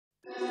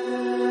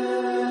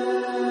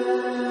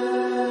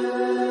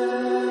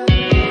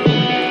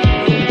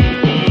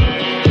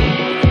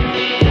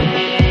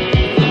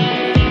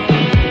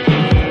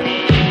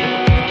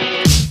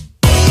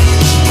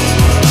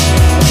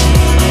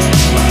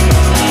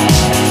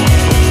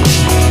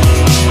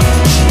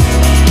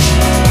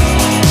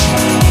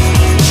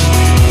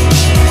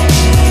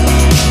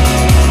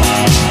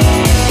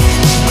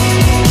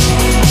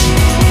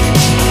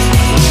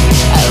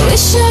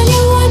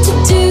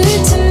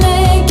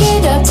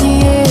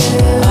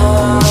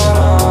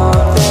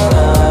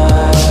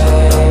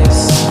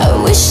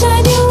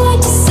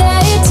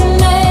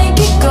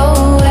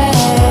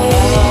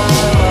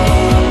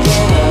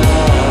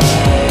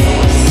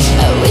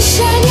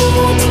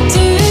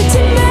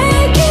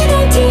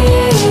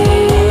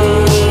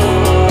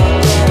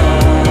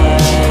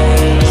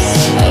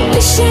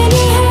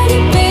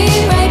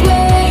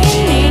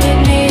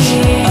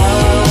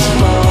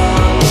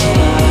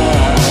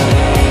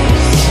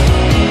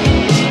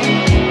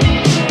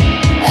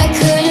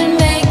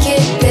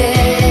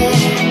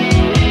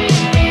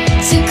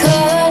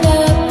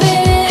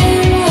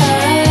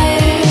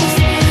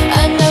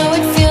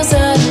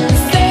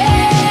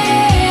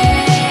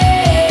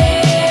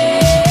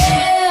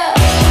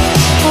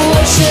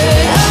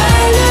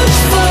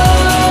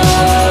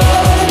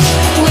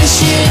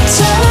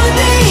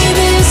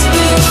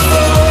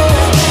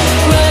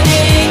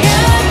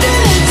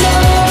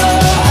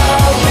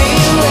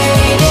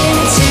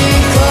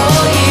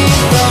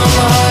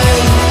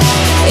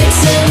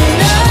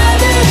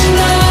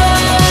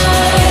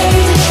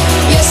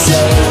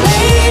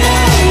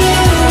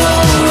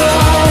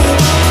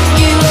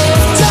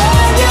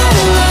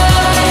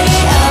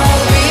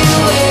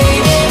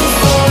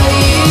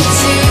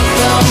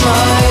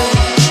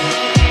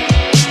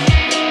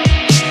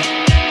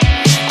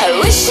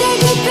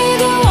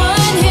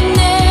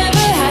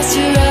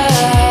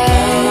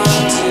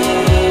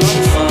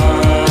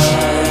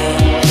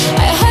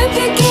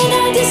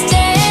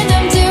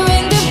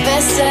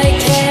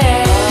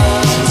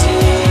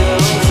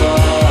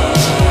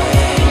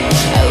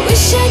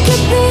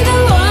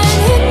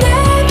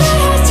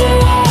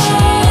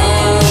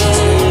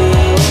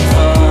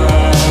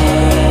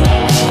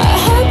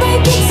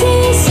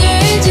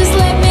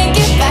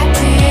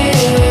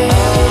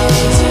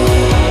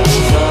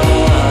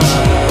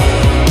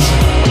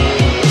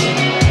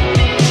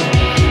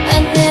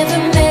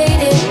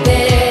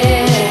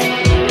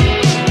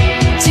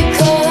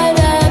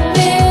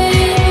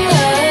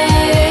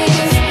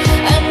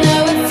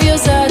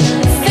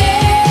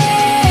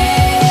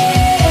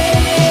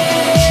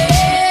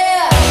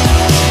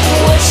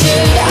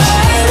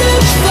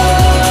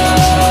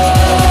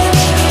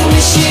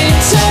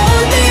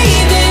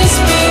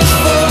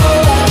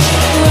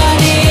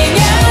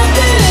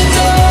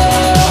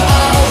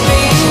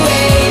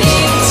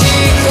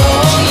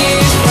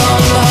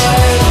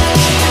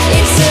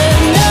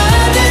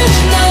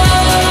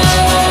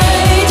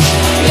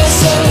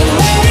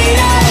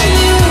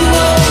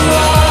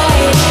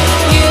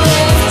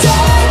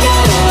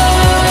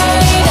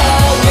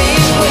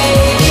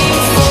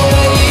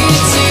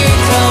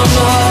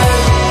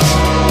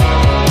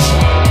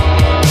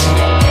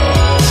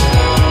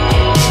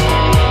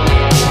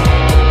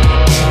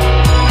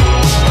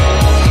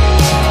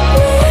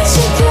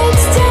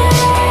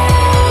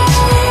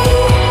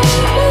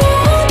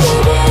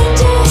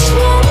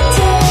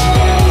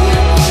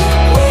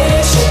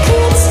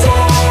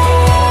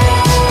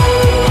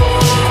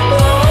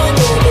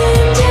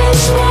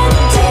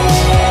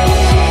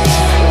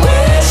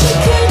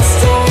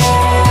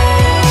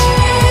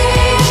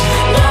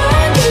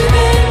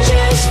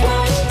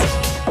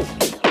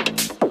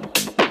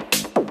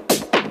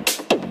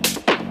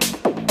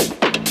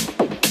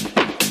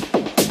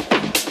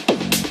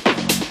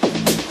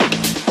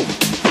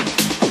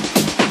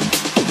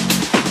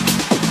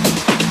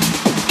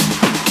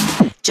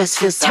just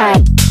feels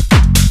tight.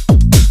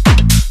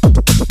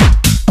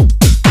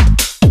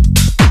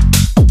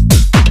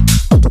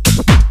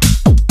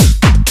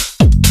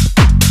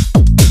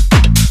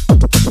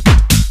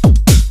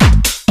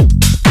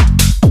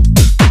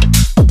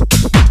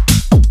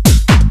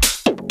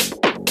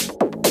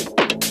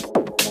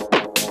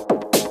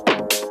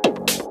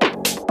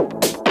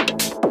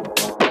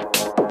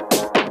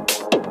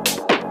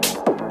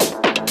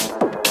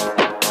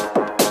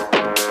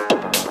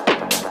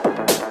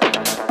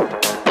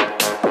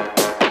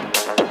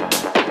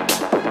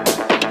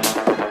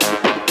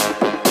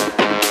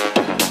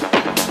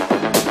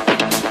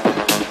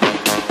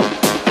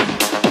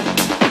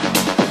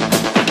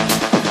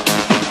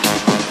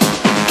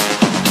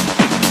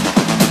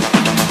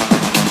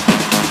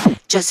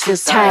 Just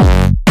feels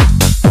tight.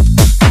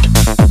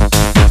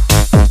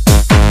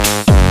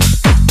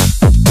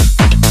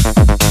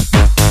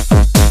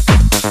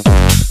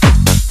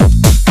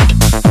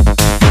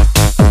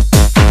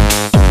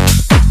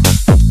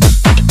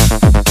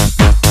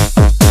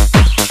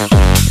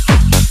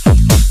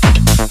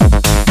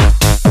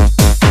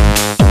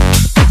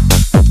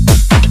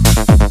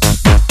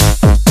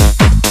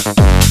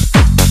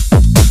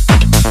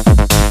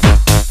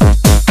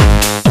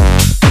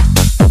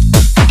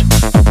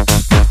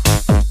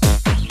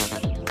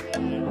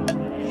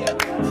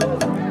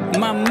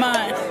 My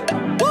mind.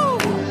 Woo.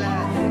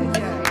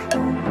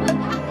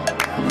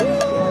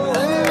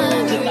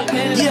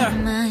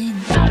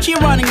 Yeah. She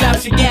running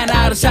laps again,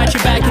 out of sight, she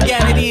back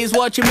again. It is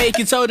what you make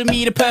it, so to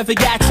me the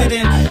perfect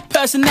accident.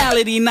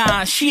 Personality,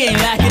 nah, she ain't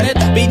lacking it.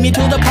 Beat me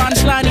to the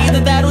punchline, either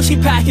that or she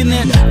packing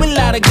it. With a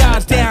lot of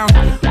guards down.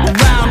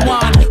 Round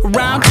one,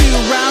 round two,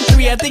 round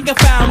three, I think I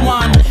found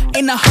one.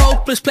 In a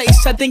hopeless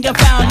place, I think I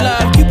found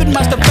love. Cupid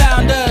must have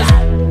found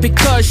us,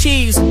 because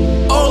she's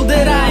all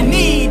that I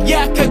need.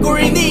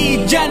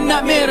 Yakagurini,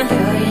 Janna Mir.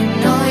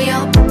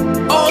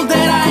 All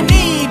that I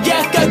need.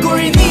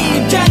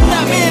 Yakagurini,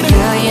 Janna Mir.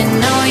 Girl, you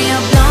know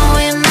you're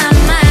blowing my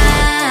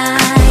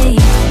mind.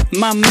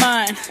 My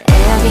mind.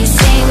 Every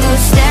single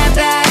step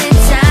at a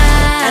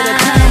time. At a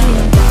time.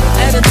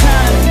 At a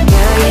time.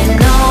 Girl, you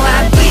know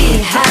I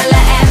breathe.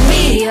 Holla at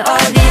me.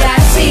 All that I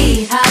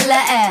see.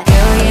 Holla at.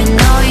 Girl, you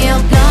know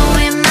you're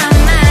blowing my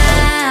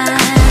mind.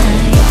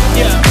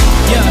 Yeah,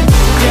 yeah,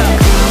 yeah.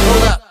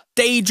 Hold up.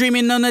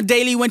 Daydreaming on a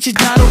daily when she's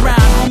not around.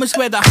 Home is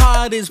where the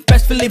heart is.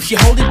 Best believe she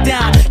hold it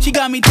down. She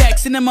got me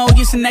texting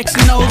emojis and X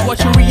and O's,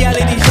 watching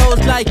reality shows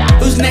like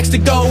who's next to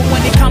go.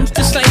 When it comes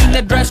to slaying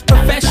the dress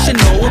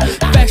professional,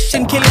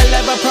 fashion killer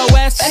level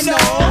prowess.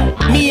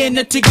 Me and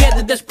her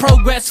together, there's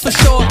progress for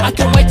sure. I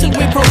can wait till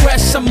we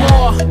progress some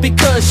more,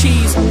 because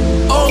she's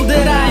all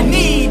that I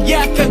need.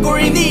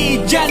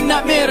 Yakagurini,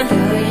 Janna Mir.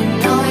 Girl, you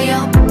know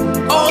you're.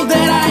 All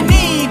that I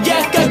need.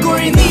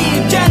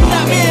 Yakagurini,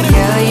 Janna Mir.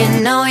 Girl,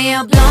 you know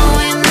you're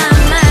blowing my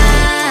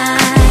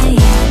mind.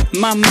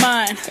 My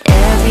mind.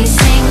 Every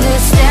single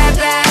step